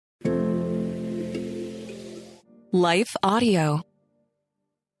Life Audio.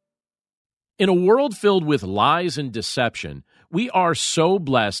 In a world filled with lies and deception, we are so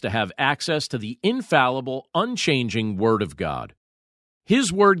blessed to have access to the infallible, unchanging Word of God.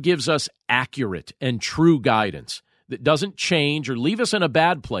 His Word gives us accurate and true guidance that doesn't change or leave us in a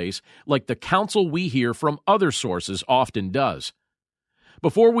bad place like the counsel we hear from other sources often does.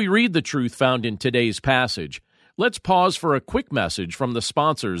 Before we read the truth found in today's passage, let's pause for a quick message from the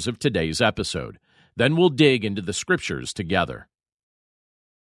sponsors of today's episode. Then we'll dig into the Scriptures together.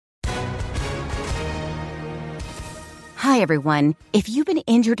 Hi, everyone. If you've been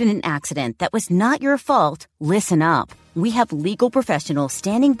injured in an accident that was not your fault, listen up. We have legal professionals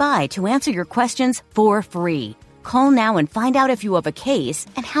standing by to answer your questions for free. Call now and find out if you have a case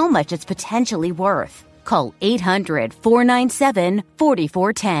and how much it's potentially worth. Call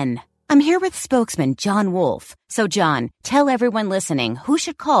 800-497-4410. I'm here with spokesman John Wolf. So, John, tell everyone listening who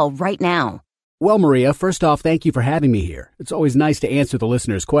should call right now. Well, Maria, first off, thank you for having me here. It's always nice to answer the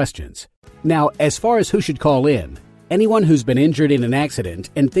listeners' questions. Now, as far as who should call in, anyone who's been injured in an accident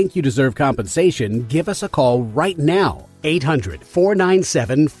and think you deserve compensation, give us a call right now.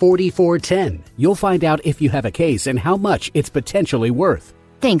 800-497-4410. You'll find out if you have a case and how much it's potentially worth.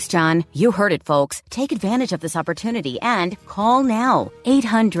 Thanks, John. You heard it, folks. Take advantage of this opportunity and call now.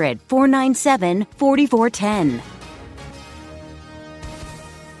 800-497-4410.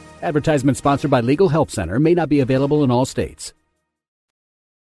 Advertisement sponsored by Legal Help Center. May not be available in all states.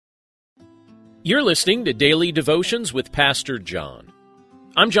 You're listening to Daily Devotions with Pastor John.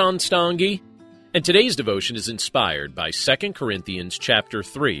 I'm John Stange, and today's devotion is inspired by 2 Corinthians chapter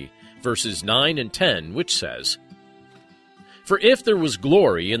 3, verses 9 and 10, which says, "For if there was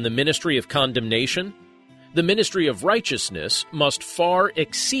glory in the ministry of condemnation, the ministry of righteousness must far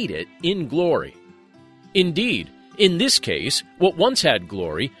exceed it in glory. Indeed, in this case, what once had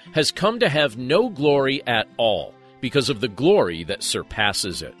glory has come to have no glory at all because of the glory that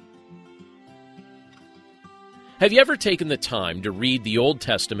surpasses it." Have you ever taken the time to read the Old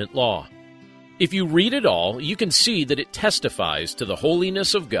Testament law? If you read it all, you can see that it testifies to the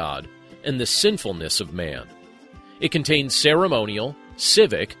holiness of God and the sinfulness of man. It contains ceremonial,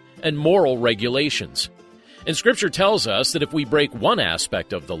 civic, and moral regulations. And Scripture tells us that if we break one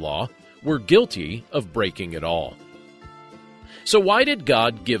aspect of the law, we're guilty of breaking it all. So why did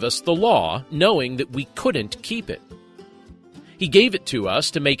God give us the law, knowing that we couldn't keep it? He gave it to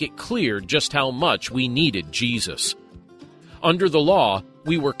us to make it clear just how much we needed Jesus. Under the law,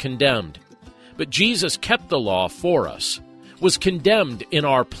 we were condemned. But Jesus kept the law for us, was condemned in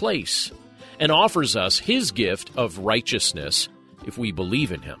our place, and offers us His gift of righteousness if we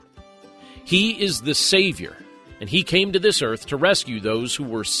believe in Him. He is the Savior, and He came to this earth to rescue those who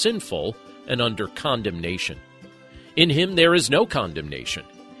were sinful and under condemnation. In Him there is no condemnation.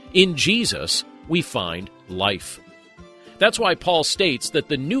 In Jesus we find life. That's why Paul states that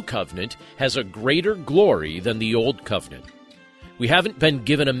the new covenant has a greater glory than the old covenant. We haven't been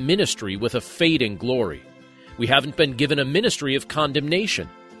given a ministry with a fading glory. We haven't been given a ministry of condemnation.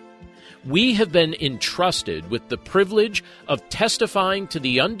 We have been entrusted with the privilege of testifying to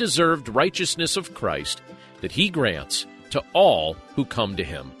the undeserved righteousness of Christ that He grants to all who come to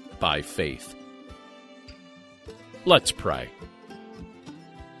Him by faith. Let's pray.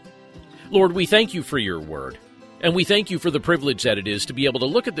 Lord, we thank You for Your word, and we thank You for the privilege that it is to be able to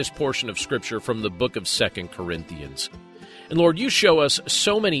look at this portion of Scripture from the book of 2 Corinthians. And Lord, You show us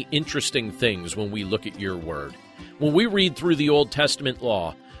so many interesting things when we look at Your word. When we read through the Old Testament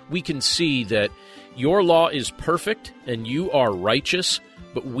law, we can see that Your law is perfect and You are righteous,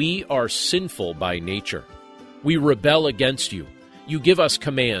 but we are sinful by nature. We rebel against You. You give us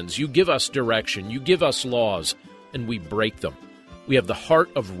commands, You give us direction, You give us laws, and we break them. We have the heart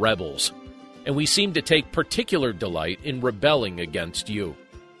of rebels, and we seem to take particular delight in rebelling against You.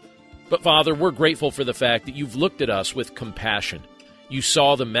 But Father, we're grateful for the fact that You've looked at us with compassion. You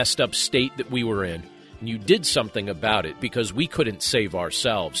saw the messed up state that we were in, and You did something about it because we couldn't save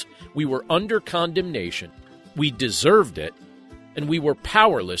ourselves. We were under condemnation. We deserved it, and we were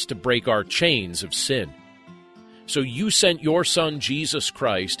powerless to break our chains of sin. So You sent Your Son, Jesus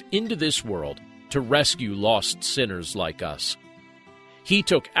Christ, into this world to rescue lost sinners like us. He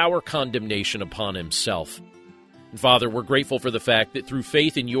took our condemnation upon Himself. And Father, we're grateful for the fact that through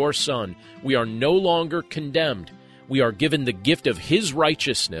faith in Your Son, we are no longer condemned. We are given the gift of His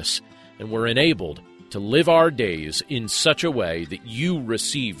righteousness, and we're enabled to live our days in such a way that You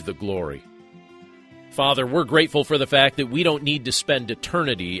receive the glory. Father, we're grateful for the fact that we don't need to spend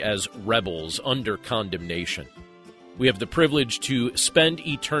eternity as rebels under condemnation. We have the privilege to spend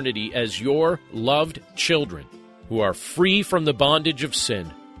eternity as Your loved children who are free from the bondage of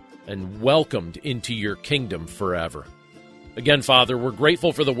sin and welcomed into your kingdom forever. Again, Father, we're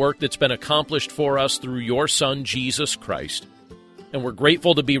grateful for the work that's been accomplished for us through your Son, Jesus Christ, and we're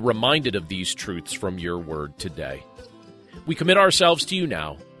grateful to be reminded of these truths from your word today. We commit ourselves to you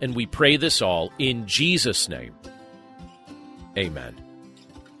now, and we pray this all in Jesus' name. Amen.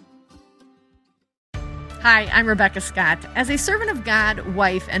 Hi, I'm Rebecca Scott. As a servant of God,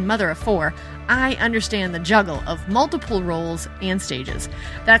 wife, and mother of 4, I understand the juggle of multiple roles and stages.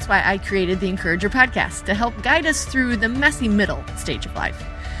 That's why I created the Encourager podcast to help guide us through the messy middle stage of life.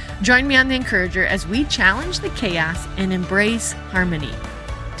 Join me on the Encourager as we challenge the chaos and embrace harmony.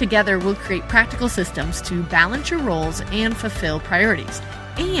 Together, we'll create practical systems to balance your roles and fulfill priorities.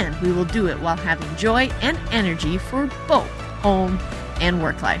 And we will do it while having joy and energy for both home and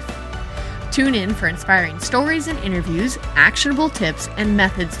work life. Tune in for inspiring stories and interviews, actionable tips, and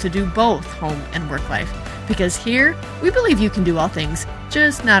methods to do both home and work life. Because here, we believe you can do all things,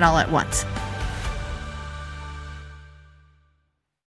 just not all at once.